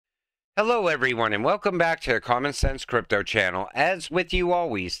Hello everyone and welcome back to the Common Sense Crypto channel. As with you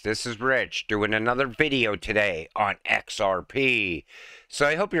always, this is Rich doing another video today on XRP. So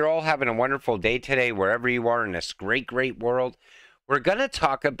I hope you're all having a wonderful day today wherever you are in this great world. We're going to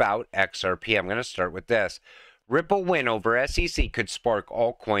talk about XRP. I'm going to start with this. Ripple win over SEC could spark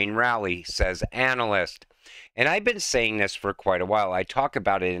altcoin rally, says analyst. And I've been saying this for quite a while. I talk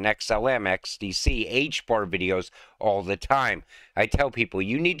about it in XLM, XDC, H-bar videos all the time. I tell people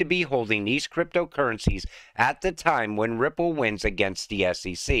you need to be holding these cryptocurrencies at the time when Ripple wins against the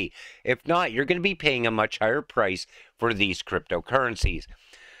SEC. If not, you're going to be paying a much higher price for these cryptocurrencies.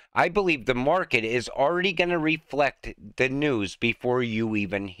 I believe the market is already going to reflect the news before you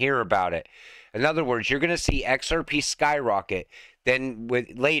even hear about it. In other words, you're going to see XRP skyrocket. Then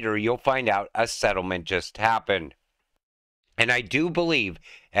later you'll find out a settlement just happened. And I do believe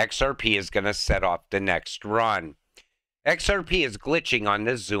XRP is going to set off the next run. XRP is glitching on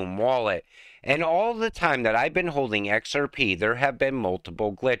the Zoom wallet. And all the time that I've been holding XRP, there have been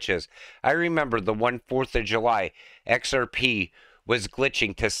multiple glitches. I remember the one 4th of July, XRP was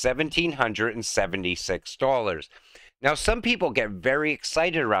glitching to $1,776. Now, some people get very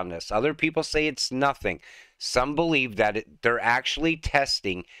excited around this. Other people say it's nothing. Some believe that they're actually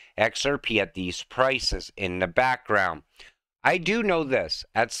testing XRP at these prices in the background. I do know this.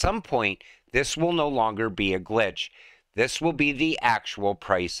 At some point, this will no longer be a glitch. This will be the actual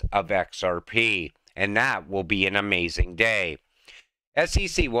price of XRP, and that will be an amazing day.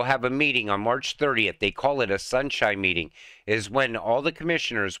 SEC will have a meeting on March 30th. They call it a sunshine meeting. It is when all the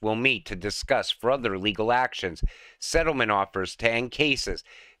commissioners will meet to discuss further legal actions, settlement offers to end cases.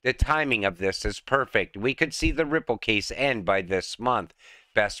 The timing of this is perfect. We could see the Ripple case end by this month,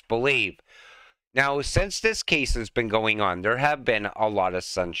 best believe. Now, since this case has been going on, there have been a lot of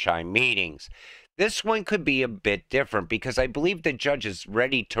sunshine meetings. This one could be a bit different because I believe the judge is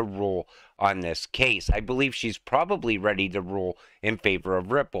ready to rule on this case. I believe she's probably ready to rule in favor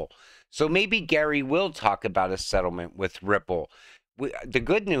of Ripple. So maybe Gary will talk about a settlement with Ripple. The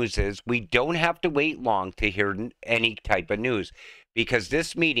good news is we don't have to wait long to hear any type of news because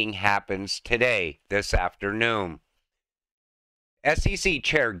this meeting happens today, this afternoon. SEC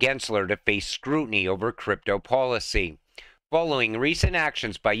Chair Gensler to face scrutiny over crypto policy. Following recent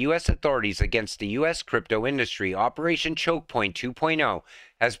actions by U.S. authorities against the U.S. crypto industry, Operation Choke Point 2.0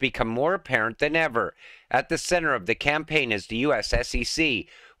 has become more apparent than ever. At the center of the campaign is the U.S. SEC,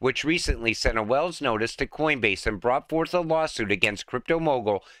 which recently sent a Wells notice to Coinbase and brought forth a lawsuit against crypto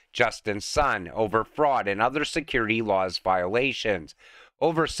mogul Justin Sun over fraud and other security laws violations.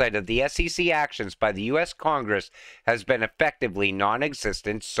 Oversight of the SEC actions by the U.S. Congress has been effectively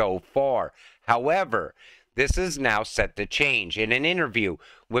non-existent so far. However, this is now set to change. In an interview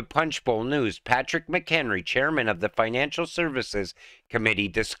with Punchbowl News, Patrick McHenry, chairman of the Financial Services Committee,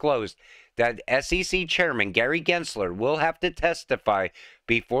 disclosed that SEC Chairman Gary Gensler will have to testify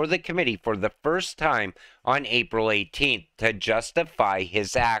before the committee for the first time on April 18th to justify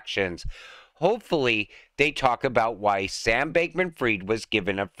his actions. Hopefully, they talk about why Sam Bankman-Fried was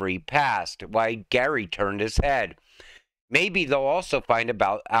given a free pass, why Gary turned his head. Maybe they'll also find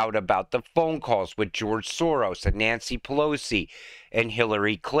out about the phone calls with George Soros and Nancy Pelosi and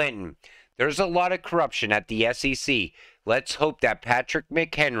Hillary Clinton. There's a lot of corruption at the SEC. Let's hope that Patrick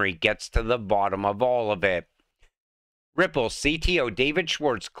McHenry gets to the bottom of all of it. Ripple CTO David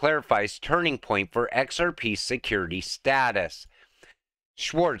Schwartz clarifies turning point for XRP security status.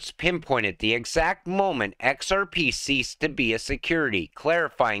 Schwartz pinpointed the exact moment XRP ceased to be a security,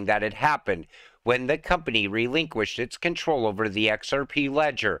 clarifying that it happened when the company relinquished its control over the XRP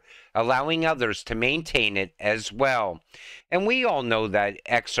ledger, allowing others to maintain it as well. And we all know that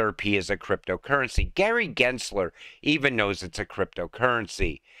XRP is a cryptocurrency. Gary Gensler even knows it's a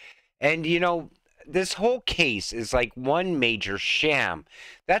cryptocurrency. And you know, this whole case is like one major sham.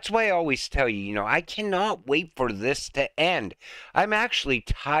 That's why I always tell you, I cannot wait for this to end. I'm actually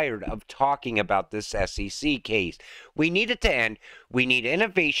tired of talking about this SEC case. We need it to end. We need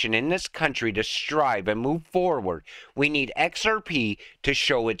innovation in this country to strive and move forward. We need XRP to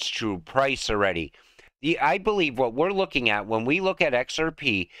show its true price already. I believe what we're looking at when we look at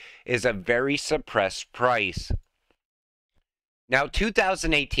XRP is a very suppressed price. Now,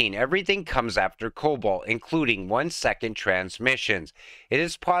 2018, everything comes after Cobalt, including 1-second transmissions. It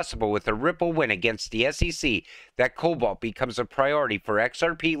is possible with a Ripple win against the SEC that Cobalt becomes a priority for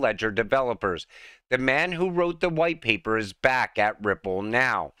XRP ledger developers. The man who wrote the white paper is back at Ripple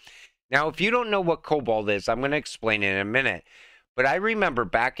now. Now, if you don't know what Cobalt is, I'm going to explain it in a minute. But I remember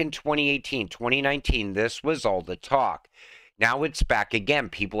back in 2018, 2019, this was all the talk. Now it's back again.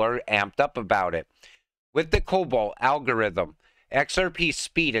 People are amped up about it. With the Cobalt algorithm, XRP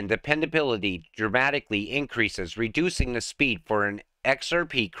speed and dependability dramatically increases, reducing the speed for an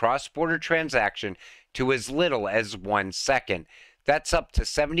XRP cross-border transaction to as little as 1 second. That's up to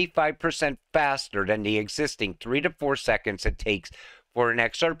 75% faster than the existing 3 to 4 seconds it takes for an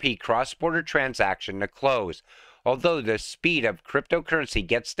XRP cross-border transaction to close. Although the speed of cryptocurrency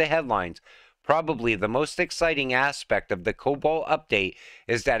gets the headlines, probably the most exciting aspect of the Cobalt update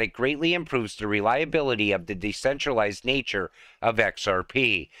is that it greatly improves the reliability of the decentralized nature of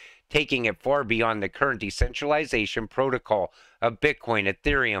XRP, taking it far beyond the current decentralization protocol of Bitcoin,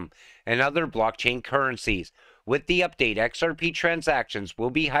 Ethereum, and other blockchain currencies. With the update, XRP transactions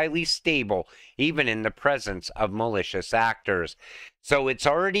will be highly stable, even in the presence of malicious actors. So it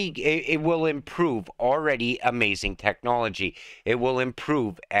will improve already amazing technology. It will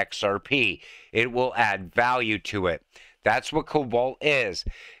improve XRP. It will add value to it. That's what Cobalt is.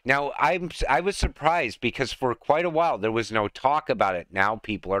 Now, I was surprised because for quite a while there was no talk about it. Now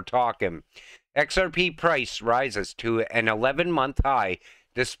people are talking. XRP price rises to an 11-month high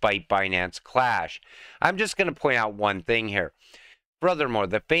despite Binance clash. I'm just going to point out one thing here. Furthermore,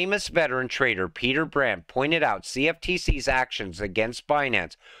 the famous veteran trader Peter Brandt pointed out CFTC's actions against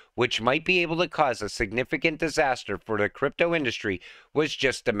Binance, which might be able to cause a significant disaster for the crypto industry, was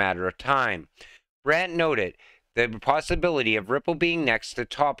just a matter of time. Brandt noted the possibility of Ripple being next to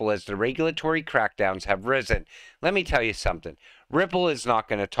topple as the regulatory crackdowns have risen. Let me tell you something. Ripple is not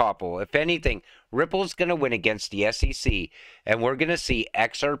going to topple. If anything, Ripple's going to win against the SEC, and we're going to see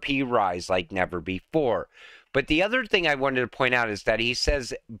XRP rise like never before. But the other thing I wanted to point out is that he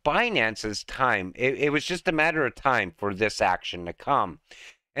says Binance's time, it was just a matter of time for this action to come.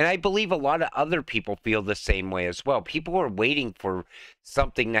 And I believe a lot of other people feel the same way as well. People are waiting for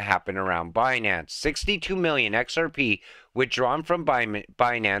something to happen around Binance. 62 million XRP withdrawn from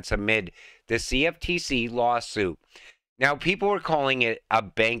Binance amid the CFTC lawsuit. Now, people were calling it a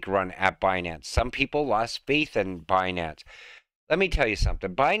bank run at Binance. Some people lost faith in Binance. Let me tell you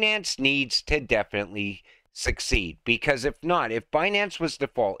something. Binance needs to definitely succeed, because if not, if Binance was to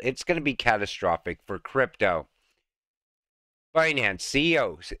fall, it's going to be catastrophic for crypto. Binance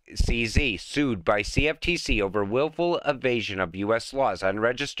CEO CZ sued by CFTC over willful evasion of U.S. laws on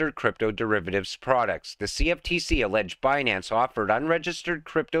registered crypto derivatives products. The CFTC alleged Binance offered unregistered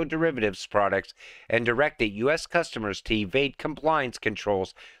crypto derivatives products and directed U.S. customers to evade compliance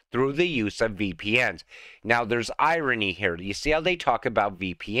controls through the use of VPNs. Now, there's irony here. You see how they talk about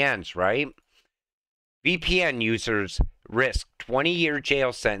VPNs, right? VPN users risk 20-year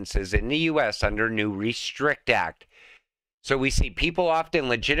jail sentences in the U.S. under new Restrict Act. So we see people often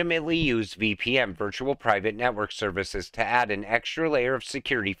legitimately use VPN, virtual private network services, to add an extra layer of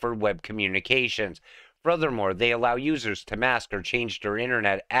security for web communications. Furthermore, they allow users to mask or change their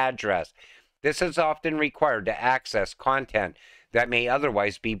internet address. This is often required to access content that may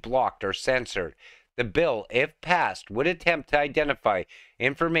otherwise be blocked or censored. The bill, if passed, would attempt to identify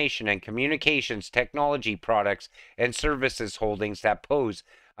information and communications technology products and services holdings that pose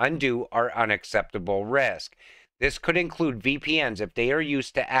undue or unacceptable risk. This could include VPNs if they are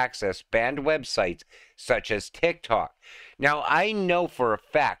used to access banned websites such as TikTok. Now, I know for a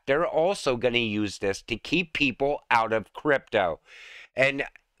fact they're also going to use this to keep people out of crypto. And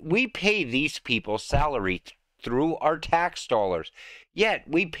we pay these people salary through our tax dollars. Yet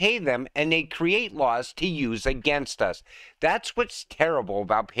we pay them and they create laws to use against us. That's what's terrible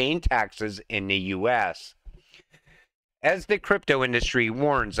about paying taxes in the U.S. As the crypto industry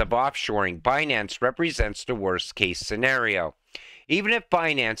warns of offshoring, Binance represents the worst-case scenario. Even if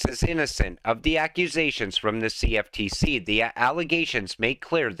Binance is innocent of the accusations from the CFTC, the allegations make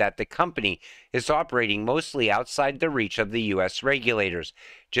clear that the company is operating mostly outside the reach of the U.S. regulators,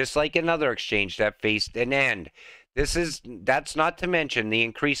 just like another exchange that faced an end. That's not to mention the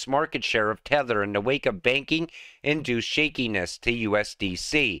increased market share of Tether in the wake of banking-induced shakiness to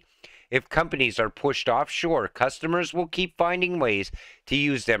USDC. If companies are pushed offshore, customers will keep finding ways to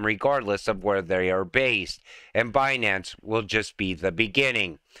use them regardless of where they are based, and Binance will just be the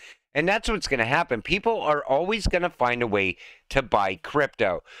beginning. And that's what's going to happen. People are always going to find a way to buy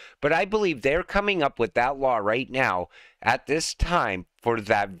crypto. But I believe they're coming up with that law right now at this time for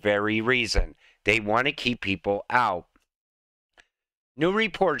that very reason. They want to keep people out. New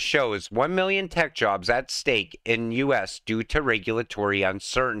report shows 1 million tech jobs at stake in U.S. due to regulatory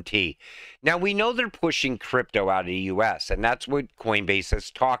uncertainty. Now, we know they're pushing crypto out of the U.S., and that's what Coinbase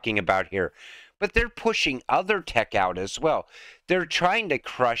is talking about here. But they're pushing other tech out as well. They're trying to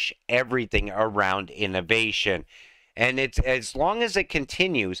crush everything around innovation. And it's as long as it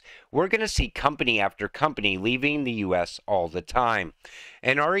continues, we're going to see company after company leaving the US all the time.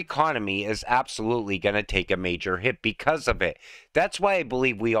 And our economy is absolutely going to take a major hit because of it. That's why I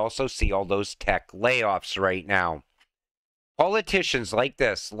believe we also see all those tech layoffs right now. Politicians like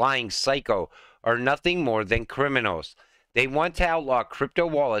this lying psycho are nothing more than criminals. They want to outlaw crypto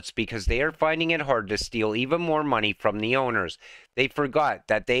wallets because they are finding it hard to steal even more money from the owners. They forgot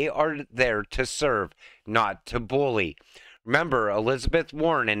that they are there to serve, not to bully. Remember Elizabeth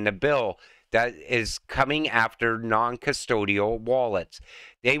Warren and the bill that is coming after non-custodial wallets.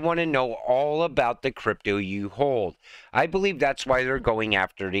 They want to know all about the crypto you hold. I believe that's why they're going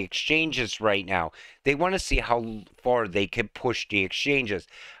after the exchanges right now. They want to see how far they can push the exchanges.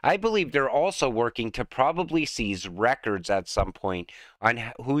 I believe they're also working to probably seize records at some point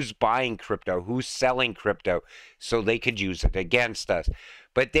on who's buying crypto, who's selling crypto, so they could use it against us.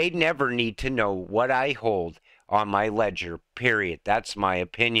 But they never need to know what I hold on my ledger, period. That's my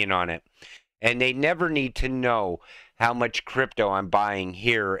opinion on it. And they never need to know how much crypto I'm buying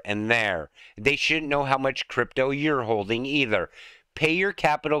here and there. They shouldn't know how much crypto you're holding either. Pay your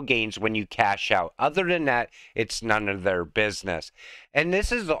capital gains when you cash out. Other than that, it's none of their business. And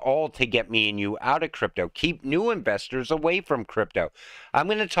this is all to get me and you out of crypto. Keep new investors away from crypto. I'm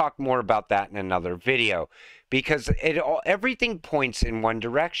going to talk more about that in another video because everything points in one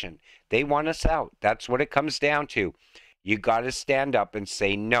direction. They want us out. That's what it comes down to. You got to stand up and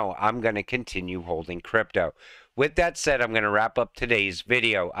say, no, I'm going to continue holding crypto. With that said, I'm going to wrap up today's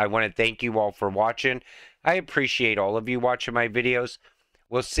video. I want to thank you all for watching. I appreciate all of you watching my videos.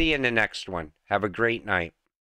 We'll see you in the next one. Have a great night.